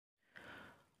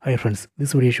Hi friends,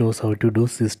 this video shows how to do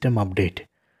system update.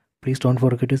 Please don't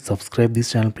forget to subscribe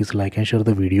this channel. Please like and share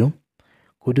the video.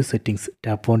 Go to settings,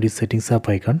 tap on the settings app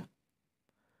icon.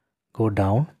 Go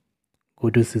down, go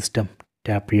to system,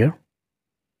 tap here.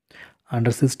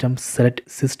 Under system, select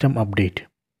system update.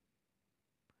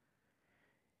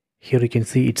 Here you can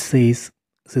see it says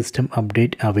system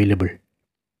update available.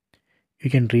 You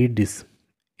can read this.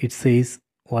 It says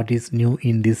what is new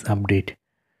in this update.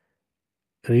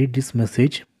 Read this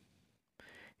message.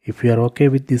 If you are okay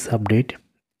with this update,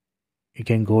 you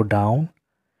can go down,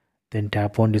 then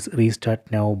tap on this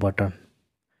restart now button.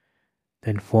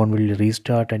 Then phone will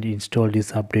restart and install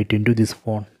this update into this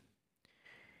phone.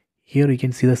 Here you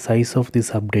can see the size of this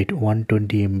update,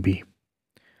 120 MB.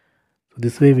 So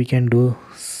this way we can do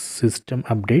system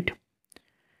update.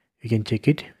 You can check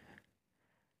it.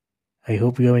 I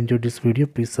hope you have enjoyed this video.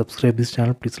 Please subscribe this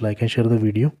channel. Please like and share the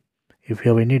video. If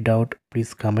you have any doubt,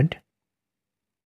 please comment.